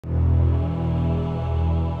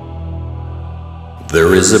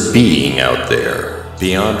There is a being out there,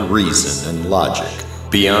 beyond reason and logic,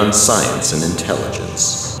 beyond science and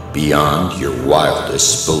intelligence, beyond your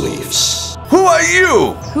wildest beliefs. Who are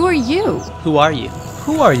you? Who are you? Who are you?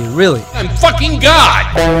 Who are you, really? I'm fucking God!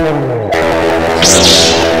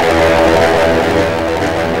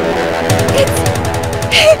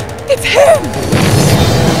 It's him!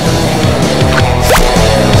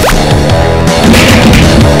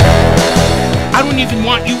 I don't even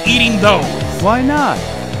want you eating those. Why not?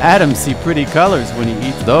 Adams see pretty colors when he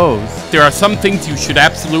eats those. There are some things you should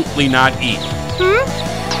absolutely not eat.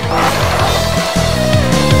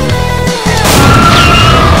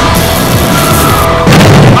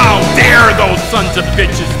 How dare those sons of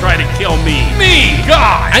bitches try to kill me? Me,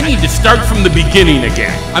 God! I need to start from the beginning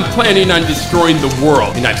again. I'm planning on destroying the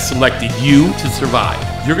world, and I've selected you to survive.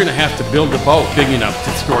 You're gonna have to build a boat big enough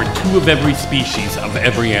to store 2 of every species of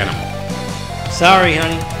every animal. Sorry,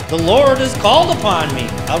 honey. The Lord has called upon me.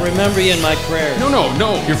 I'll remember you in my prayers. No.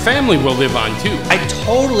 Your family will live on too. I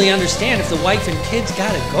totally understand if the wife and kids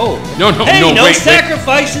gotta go. No, wait.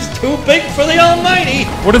 Sacrifice is too big for the Almighty.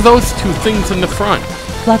 What are those 2 things in the front?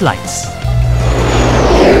 Floodlights.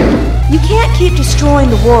 You can't keep destroying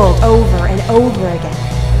the world over and over again.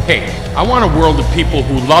 Hey, I want a world of people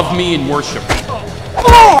who love me and worship me.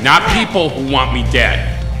 Not people who want me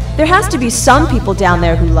dead. There has to be some people down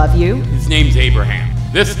there who love you. His name's Abraham.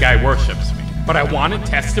 This guy worships me, but I want to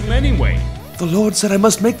test him anyway. The Lord said I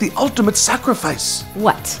must make the ultimate sacrifice.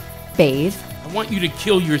 What? Bathe? I want you to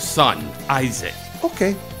kill your son, Isaac.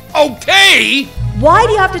 Okay. Okay? Why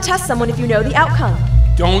do you have to test someone if you know the outcome?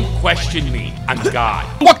 Don't question me. I'm God.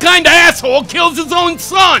 What kind of asshole kills his own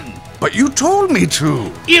son? But you told me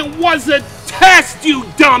to. It was a test, you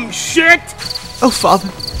dumb shit! Oh, Father,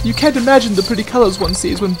 you can't imagine the pretty colors one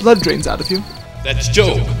sees when blood drains out of you. That's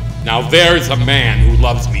Job. Now there's a man who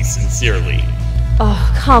loves me sincerely.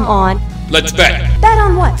 Oh, come on. Let's bet. Bet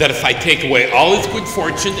on what? That if I take away all his good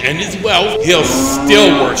fortune and his wealth, he'll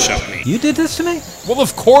still worship me. You did this to me? Well,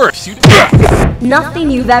 of course.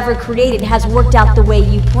 Nothing you've ever created has worked out the way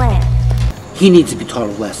you planned. He needs to be taught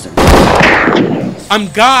a lesson. I'm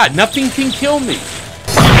God. Nothing can kill me.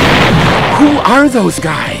 Who are those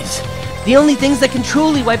guys? The only things that can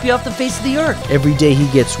truly wipe you off the face of the earth. Every day he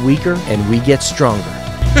gets weaker and we get stronger.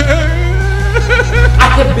 I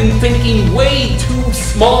have been thinking way too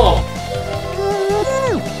small.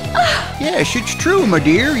 Yes, it's true, my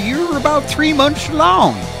dear. You're about 3 months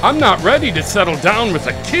along. I'm not ready to settle down with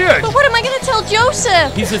a kid. But what am I gonna tell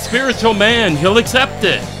Joseph? He's a spiritual man. He'll accept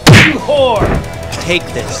it. You whore! Take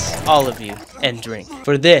this, all of you, and drink.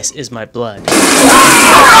 For this is my blood.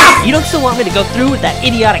 You don't still want me to go through with that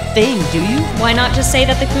idiotic thing, do you? Why not just say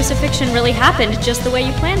that the crucifixion really happened just the way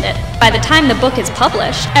you planned it? By the time the book is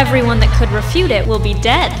published, everyone that could refute it will be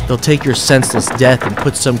dead. They'll take your senseless death and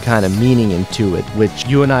put some kind of meaning into it, which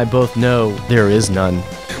you and I both know there is none.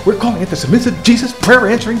 We're calling it the Submissive Jesus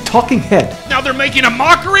Prayer-Answering Talking Head. Now they're making a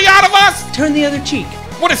mockery out of us? Turn the other cheek.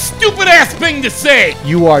 What a stupid-ass thing to say!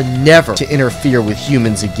 You are never to interfere with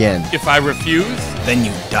humans again. If I refuse? Then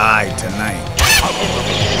you die tonight.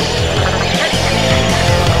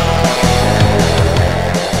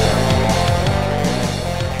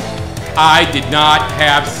 I did not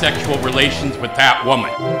have sexual relations with that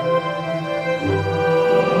woman.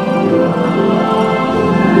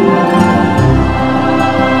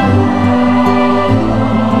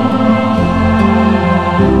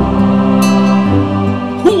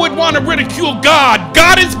 Who would want to ridicule God?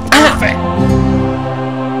 God is perfect!